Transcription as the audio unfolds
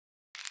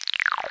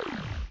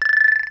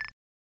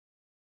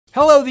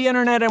Hello, the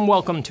internet, and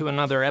welcome to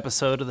another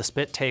episode of The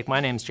Spit Take.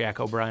 My name's Jack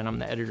O'Brien. I'm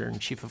the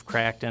editor-in-chief of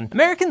Cracked, and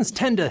Americans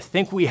tend to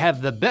think we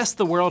have the best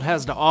the world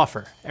has to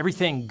offer.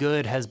 Everything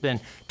good has been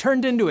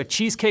turned into a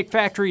Cheesecake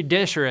Factory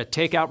dish or a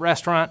takeout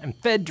restaurant and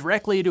fed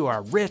directly to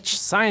our rich,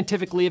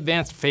 scientifically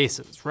advanced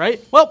faces,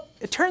 right? Well,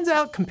 it turns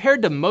out,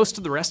 compared to most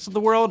of the rest of the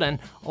world and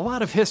a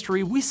lot of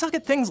history, we suck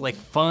at things like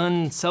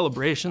fun,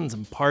 celebrations,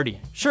 and partying.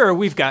 Sure,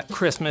 we've got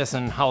Christmas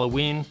and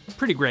Halloween,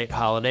 pretty great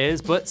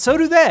holidays, but so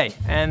do they.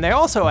 And they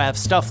also have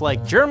stuff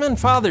like German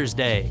Father's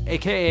Day,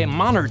 aka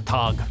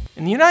Männertag.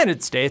 In the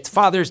United States,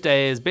 Father's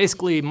Day is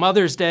basically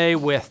Mother's Day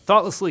with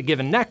thoughtlessly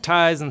given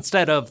neckties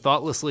instead of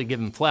thoughtlessly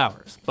given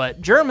flowers.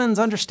 But Germans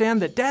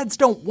understand that dads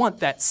don't want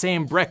that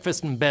same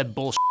breakfast in bed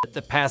bullshit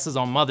that passes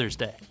on Mother's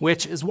Day,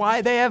 which is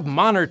why they have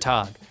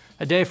Männertag,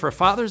 a day for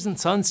fathers and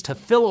sons to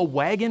fill a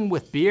wagon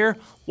with beer,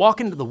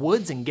 walk into the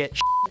woods, and get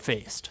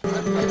shit-faced.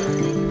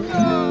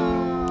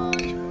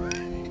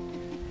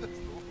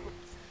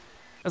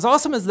 As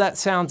awesome as that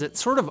sounds, it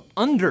sort of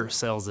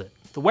undersells it.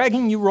 The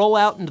wagon you roll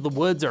out into the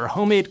woods are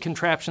homemade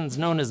contraptions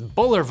known as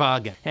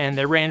Bollerwagen, and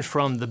they range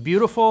from the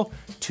beautiful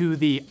to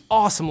the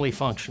awesomely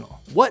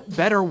functional. What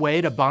better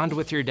way to bond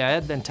with your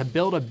dad than to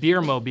build a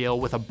beer mobile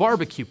with a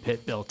barbecue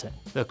pit built in?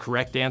 The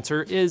correct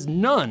answer is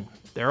none.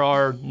 There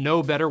are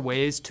no better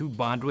ways to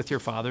bond with your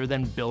father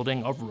than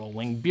building a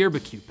rolling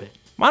beerbecue pit.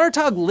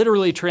 Männertag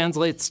literally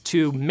translates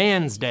to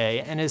Man's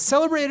Day and is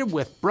celebrated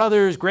with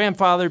brothers,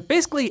 grandfather,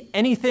 basically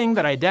anything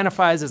that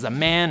identifies as a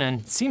man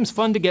and seems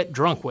fun to get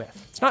drunk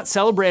with. It's not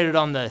celebrated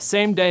on the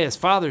same day as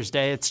Father's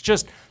Day, it's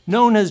just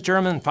known as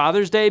German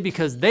Father's Day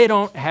because they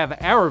don't have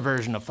our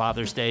version of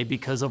Father's Day,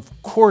 because of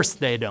course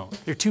they don't.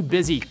 They're too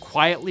busy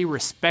quietly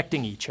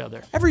respecting each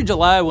other. Every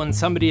July, when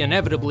somebody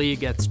inevitably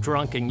gets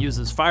drunk and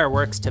uses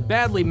fireworks to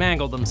badly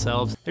mangle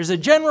themselves, there's a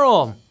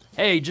general,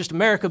 hey, just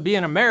America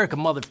being America,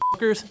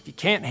 motherfuckers. If you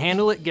can't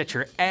handle it, get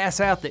your ass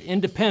out to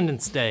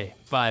Independence Day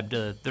vibe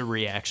to the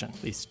reaction,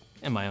 at least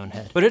in my own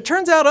head. But it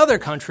turns out other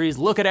countries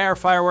look at our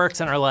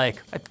fireworks and are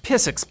like, I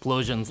piss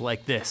explosions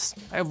like this.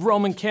 I have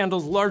Roman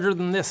candles larger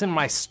than this in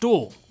my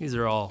stool. These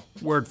are all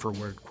word for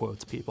word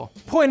quotes, people.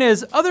 Point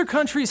is, other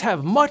countries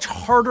have much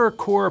harder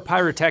core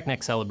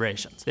pyrotechnic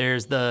celebrations.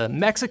 There's the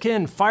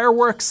Mexican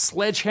Fireworks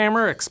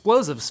Sledgehammer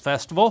Explosives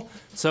Festival,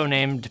 so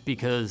named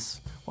because,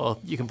 well,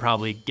 you can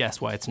probably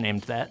guess why it's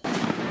named that.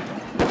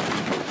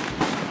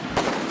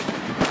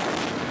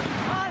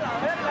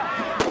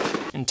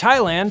 In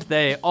Thailand,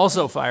 they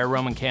also fire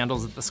Roman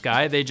candles at the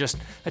sky. They just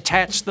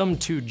attach them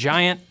to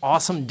giant,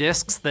 awesome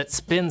discs that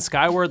spin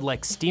skyward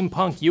like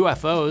steampunk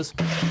UFOs.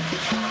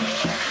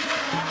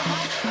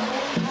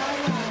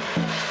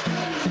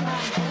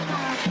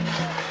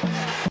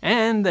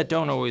 And that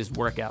don't always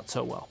work out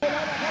so well.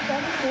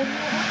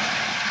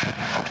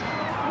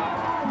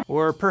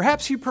 Or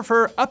perhaps you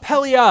prefer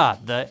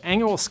Uphellia, the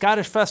annual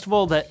Scottish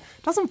festival that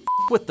doesn't f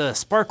with the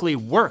sparkly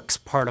works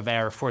part of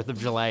our 4th of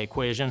July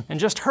equation and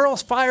just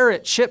hurls fire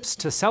at ships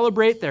to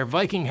celebrate their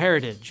Viking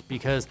heritage,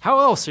 because how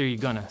else are you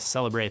gonna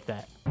celebrate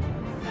that?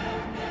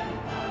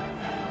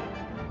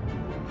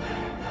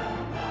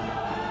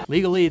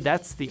 Legally,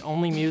 that's the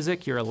only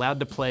music you're allowed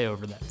to play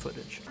over that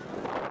footage.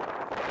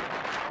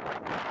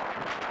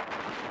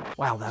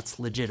 Wow, that's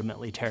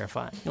legitimately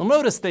terrifying. You'll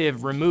notice they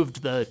have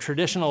removed the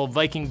traditional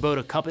Viking boat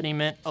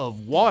accompaniment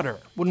of water.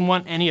 Wouldn't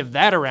want any of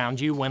that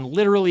around you when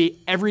literally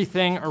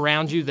everything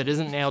around you that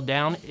isn't nailed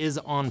down is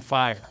on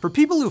fire. For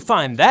people who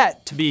find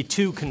that to be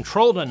too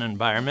controlled an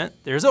environment,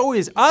 there's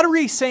always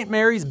Ottery St.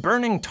 Mary's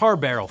Burning Tar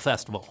Barrel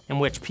Festival, in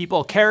which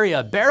people carry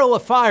a barrel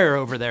of fire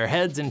over their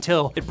heads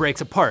until it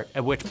breaks apart,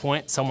 at which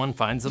point someone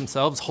finds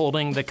themselves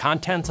holding the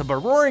contents of a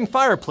roaring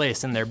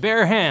fireplace in their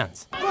bare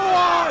hands. Go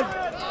on!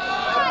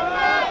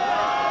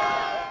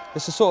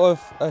 It's a sort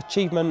of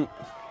achievement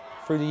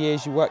through the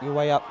years. You work your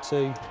way up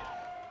to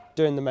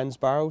doing the men's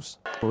barrels.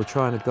 We're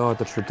trying to guard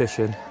the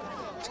tradition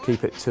to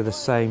keep it to the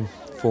same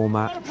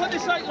format.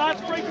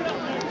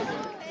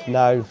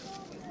 No,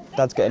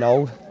 Dad's getting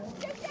old.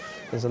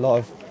 There's a lot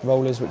of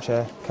rollers which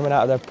are coming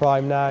out of their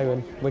prime now,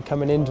 and we're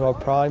coming into our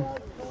prime.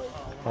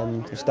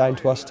 And it's down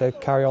to us to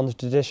carry on the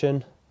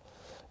tradition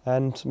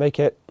and make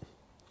it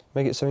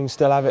something,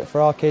 still have it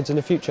for our kids in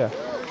the future.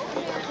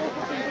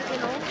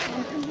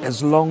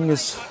 As long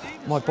as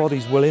my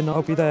body's willing,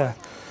 I'll be there.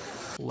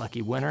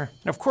 Lucky winner.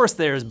 And of course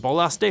there's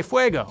Bolas de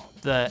Fuego,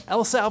 the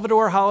El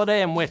Salvador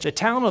holiday in which a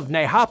town of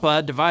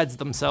Nejapa divides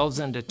themselves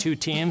into two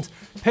teams,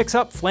 picks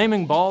up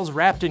flaming balls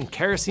wrapped in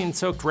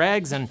kerosene-soaked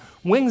rags, and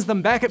wings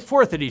them back and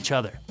forth at each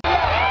other.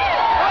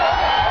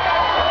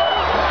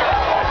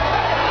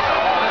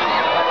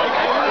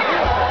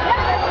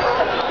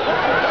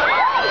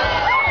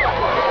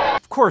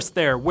 Of course,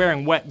 they're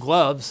wearing wet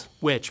gloves,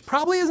 which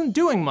probably isn't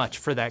doing much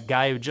for that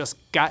guy who just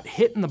got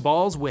hit in the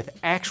balls with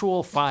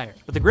actual fire.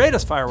 But the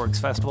greatest fireworks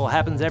festival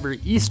happens every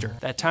Easter,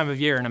 that time of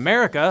year in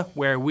America,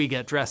 where we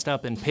get dressed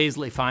up in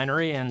paisley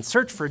finery and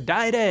search for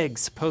dyed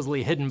eggs,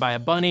 supposedly hidden by a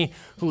bunny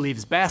who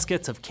leaves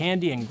baskets of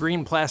candy and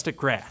green plastic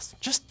grass.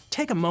 Just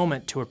take a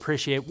moment to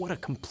appreciate what a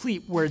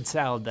complete word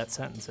salad that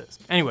sentence is.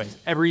 Anyways,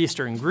 every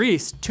Easter in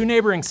Greece, two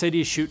neighboring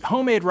cities shoot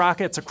homemade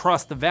rockets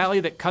across the valley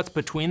that cuts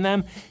between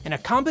them in a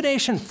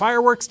combination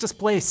fireworks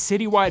display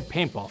citywide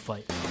paintball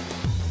fight.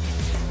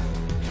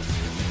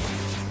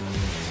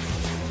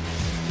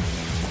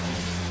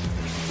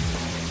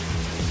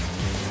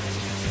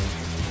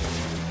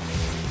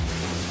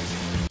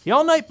 The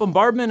all-night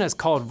bombardment is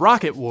called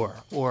Rocket War,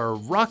 or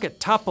Rocket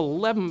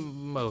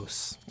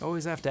Topolemos.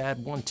 Always have to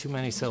add one too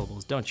many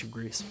syllables, don't you,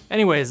 Greece?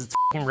 Anyways, it's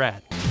f***ing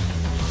rad.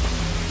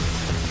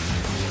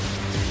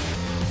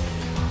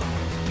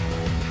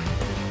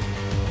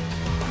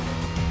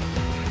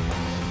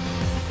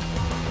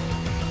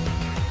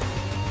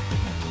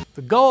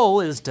 The goal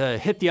is to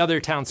hit the other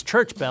town's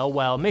church bell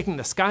while making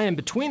the sky in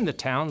between the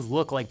towns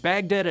look like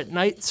Baghdad at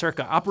night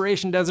circa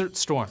Operation Desert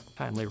Storm.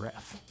 Timely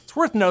ref. It's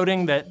worth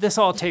noting that this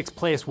all takes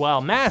place while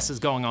Mass is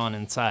going on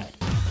inside.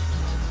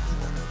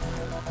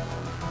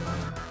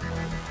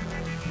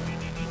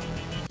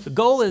 The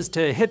goal is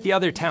to hit the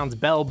other town's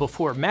bell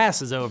before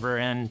Mass is over,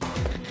 and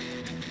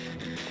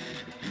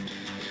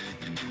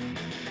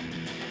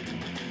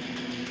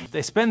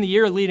they spend the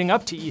year leading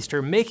up to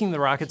Easter making the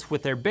rockets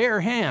with their bare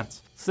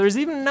hands. So there's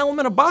even an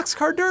element of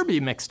boxcar derby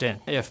mixed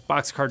in, if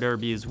boxcar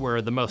derbies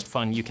were the most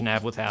fun you can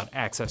have without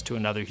access to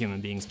another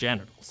human being's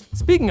genitals.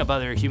 Speaking of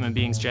other human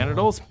beings'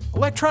 genitals,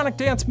 electronic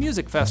dance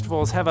music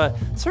festivals have a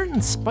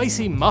certain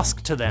spicy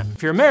musk to them.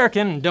 If you're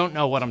American and don't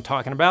know what I'm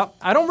talking about,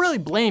 I don't really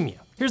blame you.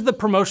 Here's the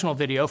promotional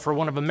video for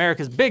one of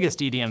America's biggest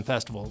EDM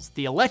festivals,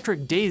 the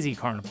Electric Daisy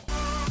Carnival.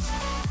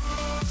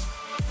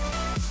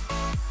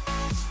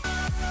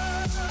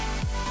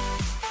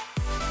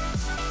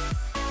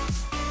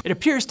 It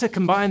appears to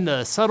combine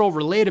the subtle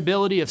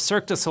relatability of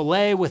Cirque du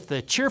Soleil with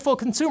the cheerful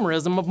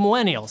consumerism of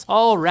millennials,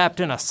 all wrapped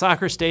in a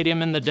soccer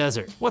stadium in the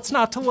desert. What's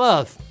not to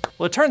love?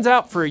 Well, it turns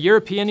out for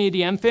European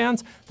EDM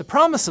fans, the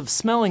promise of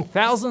smelling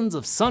thousands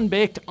of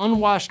sun-baked,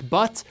 unwashed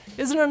butts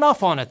isn't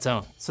enough on its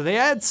own. So they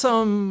add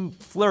some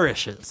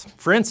flourishes.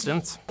 For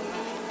instance,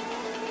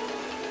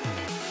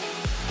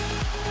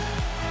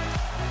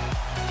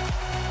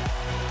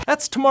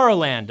 that's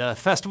Tomorrowland, a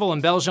festival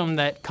in Belgium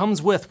that comes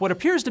with what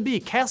appears to be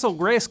Castle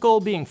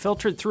Grayskull being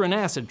filtered through an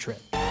acid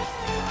trip.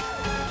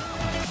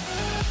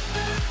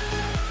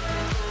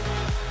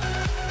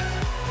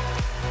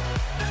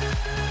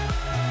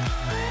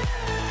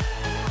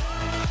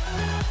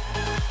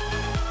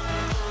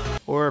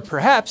 Or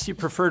perhaps you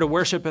prefer to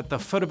worship at the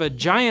foot of a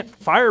giant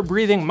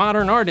fire-breathing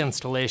modern art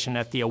installation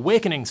at the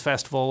Awakenings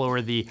Festival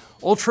or the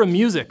Ultra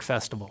Music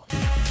Festival.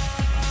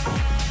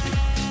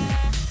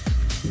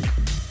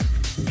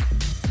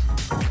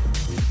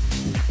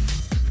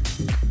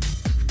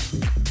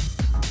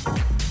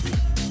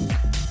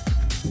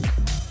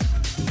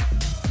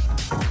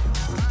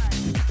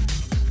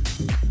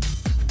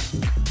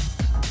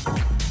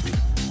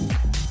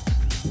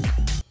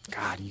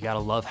 You gotta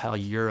love how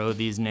Euro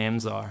these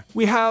names are.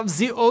 We have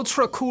the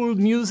Ultra Cool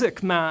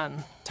Music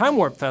Man. Time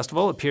Warp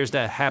Festival appears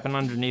to happen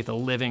underneath a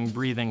living,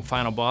 breathing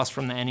final boss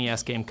from the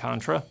NES game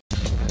Contra.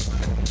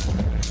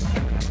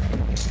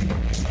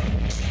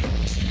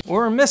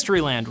 Or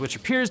Mysteryland, which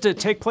appears to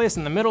take place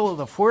in the middle of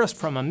the forest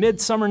from a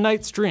Midsummer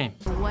Night's Dream.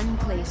 One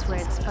place where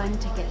it's fun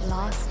to get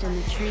lost in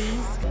the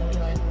trees.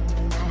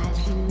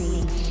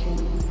 Imagination.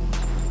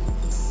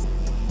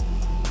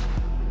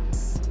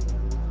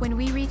 When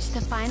we reach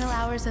the final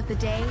hours of the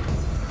day,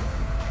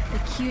 the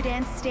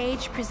Q-Dance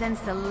stage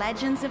presents the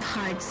legends of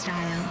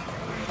hardstyle.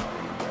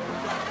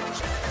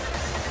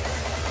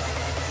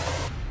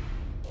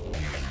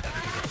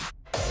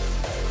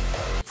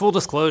 Full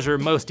disclosure,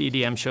 most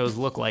EDM shows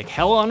look like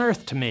hell on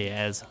earth to me,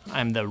 as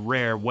I'm the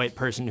rare white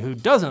person who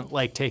doesn't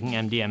like taking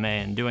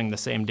MDMA and doing the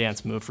same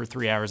dance move for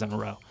 3 hours in a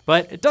row.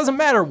 But it doesn't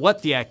matter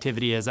what the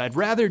activity is, I'd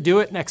rather do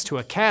it next to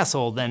a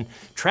castle than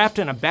trapped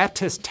in a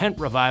Baptist tent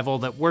revival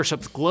that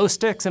worships glow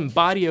sticks and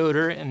body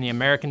odor in the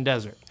American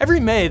desert.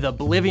 Every May, the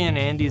Bolivian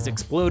Andes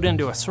explode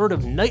into a sort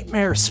of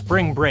nightmare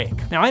spring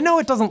break. Now I know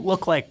it doesn't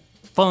look like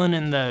fun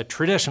in the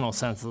traditional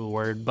sense of the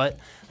word, but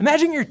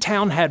imagine your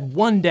town had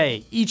one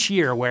day each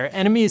year where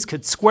enemies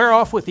could square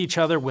off with each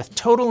other with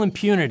total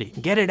impunity,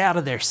 get it out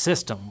of their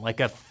system,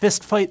 like a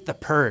fist fight the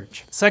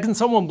Purge. The second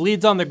someone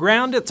bleeds on the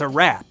ground, it's a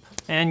wrap.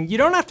 And you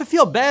don't have to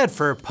feel bad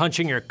for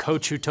punching your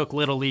coach who took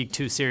Little League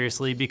too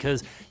seriously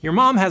because your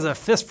mom has a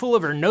fistful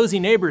of her nosy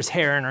neighbor's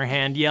hair in her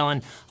hand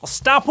yelling, "I'll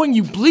stop when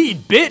you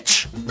bleed,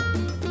 bitch!"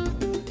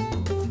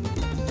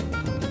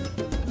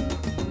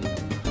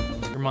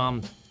 Your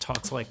mom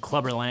talks like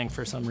Clubber Lang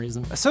for some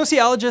reason. A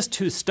sociologist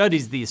who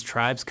studies these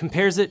tribes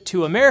compares it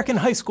to American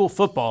high school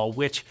football,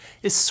 which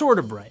is sort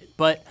of right.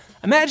 But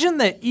imagine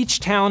that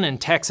each town in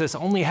Texas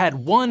only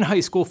had one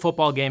high school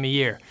football game a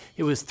year.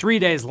 It was 3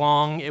 days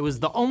long, it was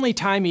the only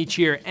time each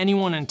year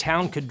anyone in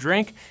town could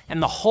drink,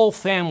 and the whole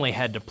family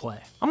had to play.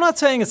 I'm not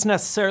saying it's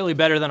necessarily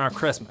better than our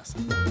Christmas.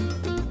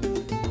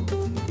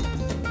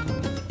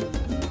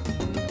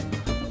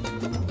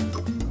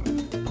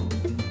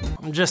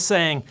 I'm just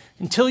saying,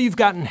 until you've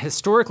gotten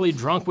historically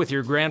drunk with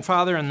your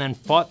grandfather and then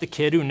fought the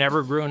kid who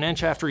never grew an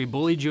inch after he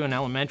bullied you in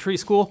elementary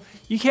school,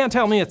 you can't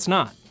tell me it's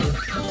not.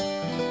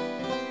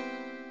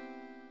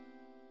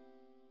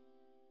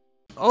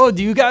 Oh,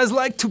 do you guys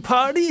like to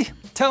party?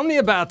 Tell me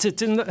about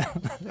it in the...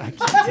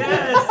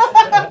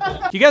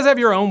 Yes. Do you guys have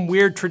your own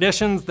weird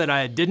traditions that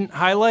I didn't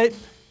highlight?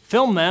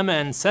 Film them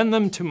and send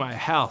them to my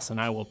house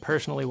and I will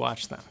personally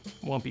watch them.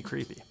 It won't be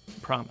creepy, I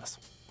promise.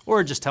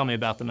 Or just tell me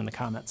about them in the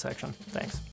comment section. Thanks.